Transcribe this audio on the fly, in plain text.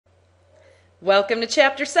Welcome to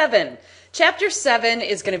Chapter 7. Chapter 7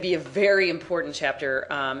 is going to be a very important chapter.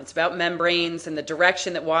 It's about membranes and the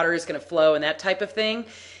direction that water is going to flow and that type of thing.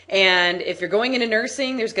 And if you're going into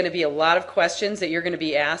nursing, there's going to be a lot of questions that you're going to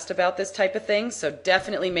be asked about this type of thing. So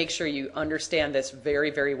definitely make sure you understand this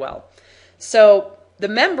very, very well. So the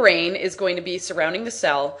membrane is going to be surrounding the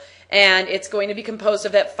cell, and it's going to be composed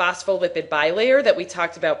of that phospholipid bilayer that we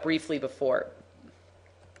talked about briefly before.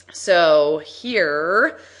 So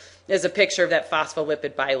here is a picture of that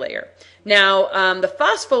phospholipid bilayer. Now, the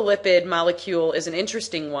phospholipid molecule is an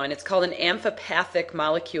interesting one. It's called an amphipathic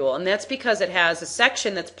molecule, and that's because it has a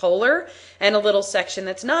section that's polar and a little section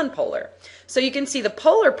that's nonpolar. So you can see the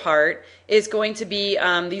polar part is going to be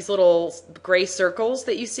these little gray circles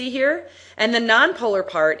that you see here, and the nonpolar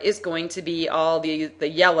part is going to be all the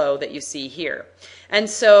yellow that you see here. And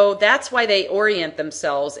so that's why they orient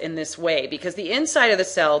themselves in this way, because the inside of the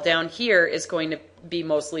cell down here is going to be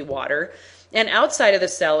mostly water, and outside of the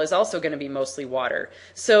cell is also going to be mostly water.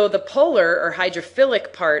 So the polar or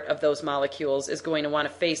hydrophilic part of those molecules is going to want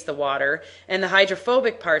to face the water, and the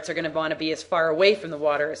hydrophobic parts are going to want to be as far away from the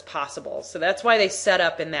water as possible. So that's why they set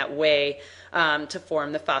up in that way to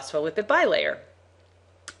form the phospholipid bilayer.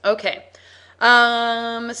 Okay.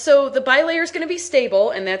 So the bilayer is going to be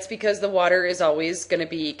stable, and that's because the water is always going to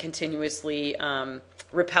be continuously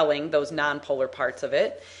repelling those nonpolar parts of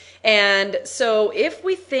it. And so if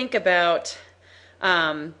we think about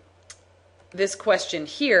this question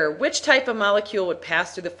here, which type of molecule would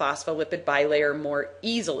pass through the phospholipid bilayer more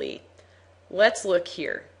easily? Let's look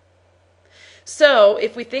here. So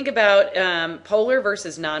if we think about polar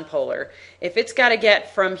versus nonpolar, if it's got to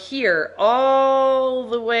get from here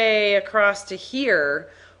all the way across to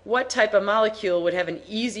here, what type of molecule would have an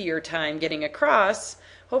easier time getting across?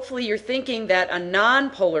 Hopefully you're thinking that a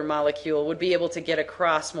nonpolar molecule would be able to get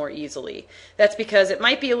across more easily. That's because it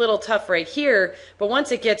might be a little tough right here, but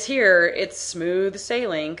once it gets here, it's smooth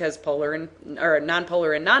sailing because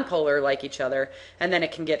nonpolar and nonpolar like each other, and then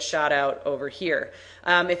it can get shot out over here.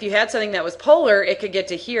 If you had something that was polar, it could get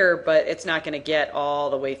to here, but it's not going to get all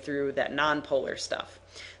the way through that nonpolar stuff.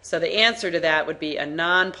 So the answer to that would be a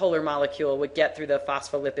nonpolar molecule would get through the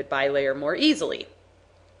phospholipid bilayer more easily.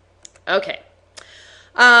 Okay.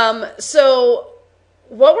 So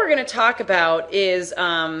what we're going to talk about is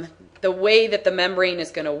the way that the membrane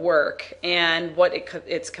is going to work and what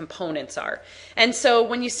its components are. And so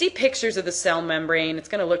when you see pictures of the cell membrane, it's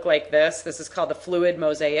going to look like this. This is called the fluid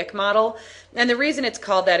mosaic model. And the reason it's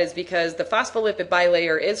called that is because the phospholipid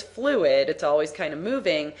bilayer is fluid. It's always kind of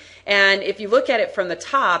moving. And if you look at it from the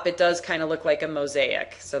top, it does kind of look like a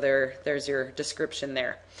mosaic. So there's your description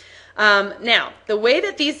there. Now, the way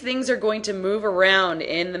that these things are going to move around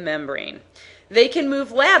in the membrane, they can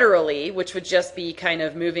move laterally, which would just be kind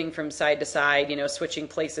of moving from side to side, you know, switching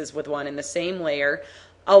places with one in the same layer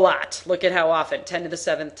a lot. Look at how often, 10 to the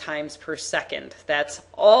 7th times per second. That's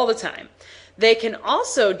all the time. They can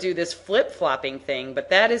also do this flip-flopping thing, but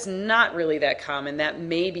that is not really that common. That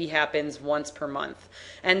maybe happens once per month.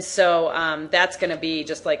 And so that's going to be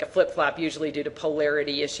just like a flip-flop, usually due to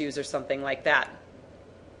polarity issues or something like that.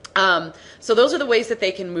 So those are the ways that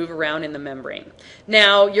they can move around in the membrane.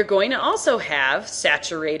 Now, you're going to also have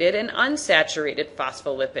saturated and unsaturated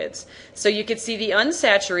phospholipids. So you could see the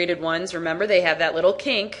unsaturated ones. Remember, they have that little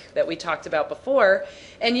kink that we talked about before.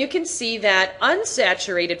 And you can see that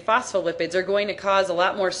unsaturated phospholipids are going to cause a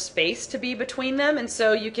lot more space to be between them. And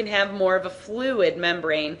so you can have more of a fluid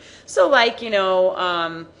membrane. So like,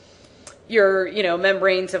 your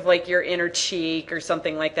membranes of like your inner cheek or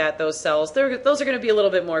something like that, those cells, those are going to be a little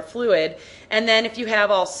bit more fluid. And then if you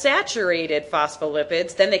have all saturated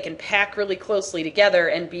phospholipids, then they can pack really closely together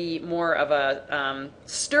and be more of a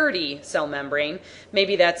sturdy cell membrane.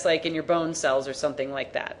 Maybe that's like in your bone cells or something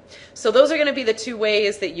like that. So those are going to be the two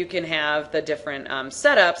ways that you can have the different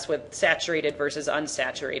setups with saturated versus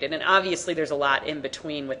unsaturated. And obviously there's a lot in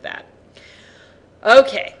between with that.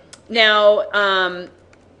 Okay, now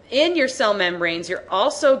in your cell membranes, you're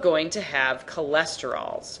also going to have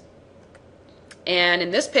cholesterols. And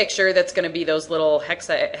in this picture, that's going to be those little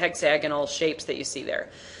hexagonal shapes that you see there.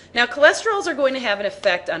 Now, cholesterols are going to have an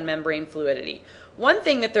effect on membrane fluidity. One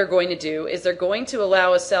thing that they're going to do is they're going to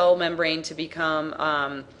allow a cell membrane to become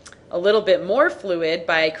a little bit more fluid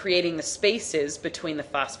by creating the spaces between the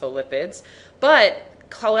phospholipids. But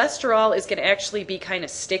cholesterol is going to actually be kind of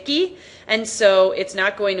sticky, and so it's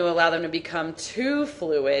not going to allow them to become too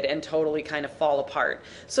fluid and totally kind of fall apart.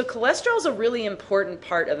 So cholesterol is a really important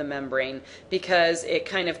part of the membrane because it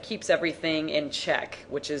kind of keeps everything in check,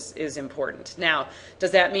 which is important. Now,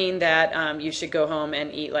 does that mean that you should go home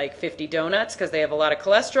and eat like 50 donuts because they have a lot of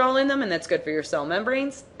cholesterol in them and that's good for your cell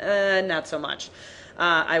membranes? Not so much.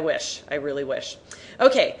 I wish. I really wish.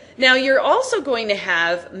 Okay, now you're also going to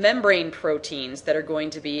have membrane proteins that are going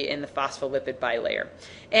to be in the phospholipid bilayer.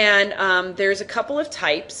 And there's a couple of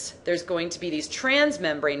types. There's going to be these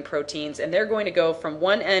transmembrane proteins, and they're going to go from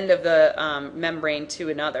one end of the membrane to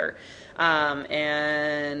another.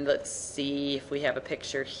 And let's see if we have a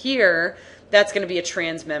picture here. That's going to be a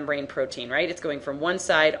transmembrane protein, right? It's going from one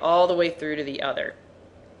side all the way through to the other.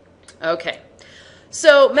 Okay.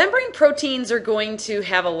 So membrane proteins are going to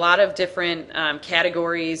have a lot of different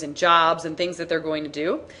categories and jobs and things that they're going to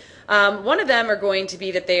do. One of them are going to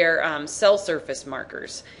be that they are cell surface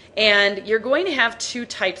markers. And you're going to have two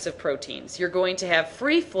types of proteins. You're going to have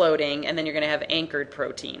free-floating, and then you're going to have anchored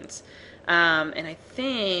proteins. And I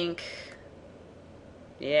think,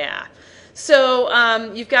 yeah.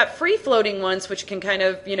 So you've got free-floating ones, which can kind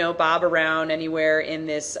of, bob around anywhere in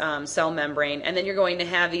this cell membrane. And then you're going to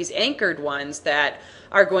have these anchored ones that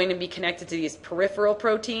are going to be connected to these peripheral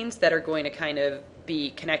proteins that are going to kind of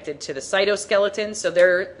be connected to the cytoskeleton, so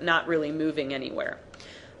they're not really moving anywhere.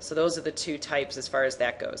 So those are the two types as far as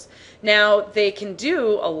that goes. Now, they can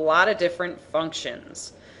do a lot of different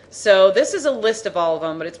functions. So this is a list of all of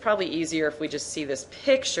them, but it's probably easier if we just see this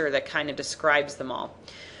picture that kind of describes them all.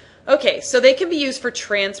 Okay, so they can be used for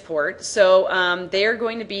transport. So they are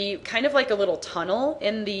going to be kind of like a little tunnel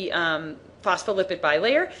in the phospholipid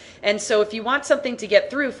bilayer. And so if you want something to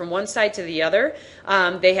get through from one side to the other,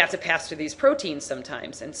 they have to pass through these proteins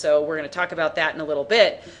sometimes. And so we're going to talk about that in a little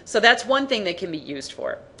bit. So that's one thing they can be used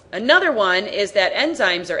for. Another one is that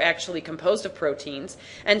enzymes are actually composed of proteins,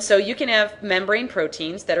 and so you can have membrane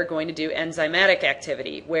proteins that are going to do enzymatic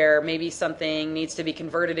activity, where maybe something needs to be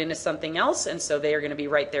converted into something else, and so they are going to be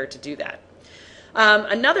right there to do that.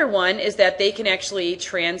 Another one is that they can actually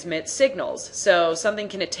transmit signals. So something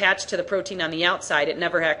can attach to the protein on the outside. It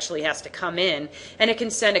never actually has to come in. And it can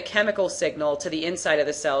send a chemical signal to the inside of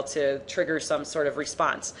the cell to trigger some sort of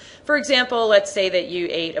response. For example, let's say that you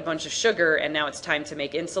ate a bunch of sugar and now it's time to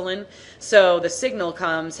make insulin. So the signal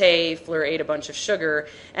comes, hey, Fleur ate a bunch of sugar.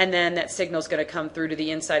 And then that signal is going to come through to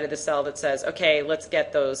the inside of the cell that says, okay, let's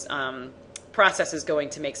get those processes going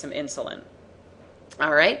to make some insulin.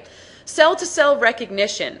 All right. Cell-to-cell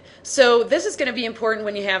recognition. So this is going to be important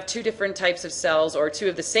when you have two different types of cells, or two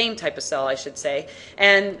of the same type of cell, I should say,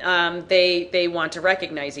 and they want to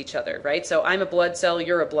recognize each other, right? So I'm a blood cell,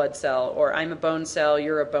 you're a blood cell, or I'm a bone cell,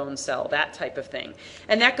 you're a bone cell, that type of thing.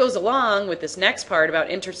 And that goes along with this next part about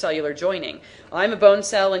intercellular joining. Well, I'm a bone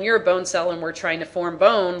cell and you're a bone cell and we're trying to form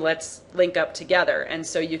bone, let's link up together. And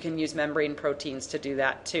so you can use membrane proteins to do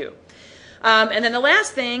that too. And then the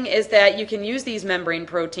last thing is that you can use these membrane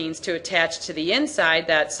proteins to attach to the inside,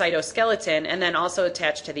 that cytoskeleton, and then also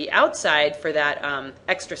attach to the outside for that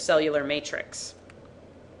extracellular matrix.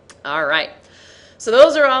 All right. So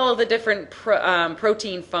those are all of the different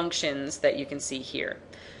protein functions that you can see here.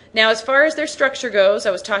 Now, as far as their structure goes,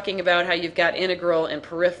 I was talking about how you've got integral and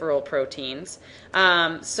peripheral proteins.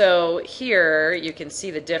 So here you can see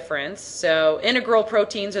the difference. So integral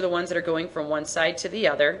proteins are the ones that are going from one side to the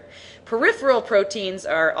other. Peripheral proteins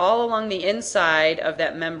are all along the inside of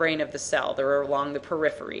that membrane of the cell. They're along the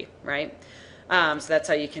periphery, right? So that's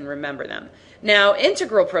how you can remember them. Now,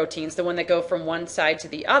 integral proteins, the one that go from one side to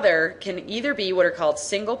the other, can either be what are called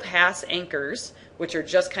single-pass anchors, which are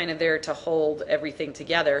just kind of there to hold everything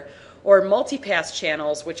together, or multi-pass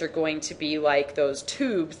channels, which are going to be like those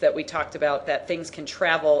tubes that we talked about that things can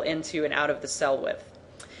travel into and out of the cell with.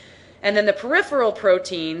 And then the peripheral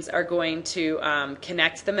proteins are going to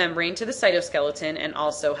connect the membrane to the cytoskeleton and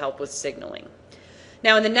also help with signaling.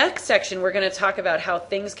 Now, in the next section, we're going to talk about how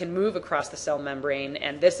things can move across the cell membrane,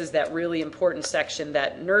 and this is that really important section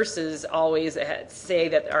that nurses always say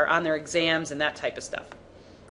that are on their exams and that type of stuff.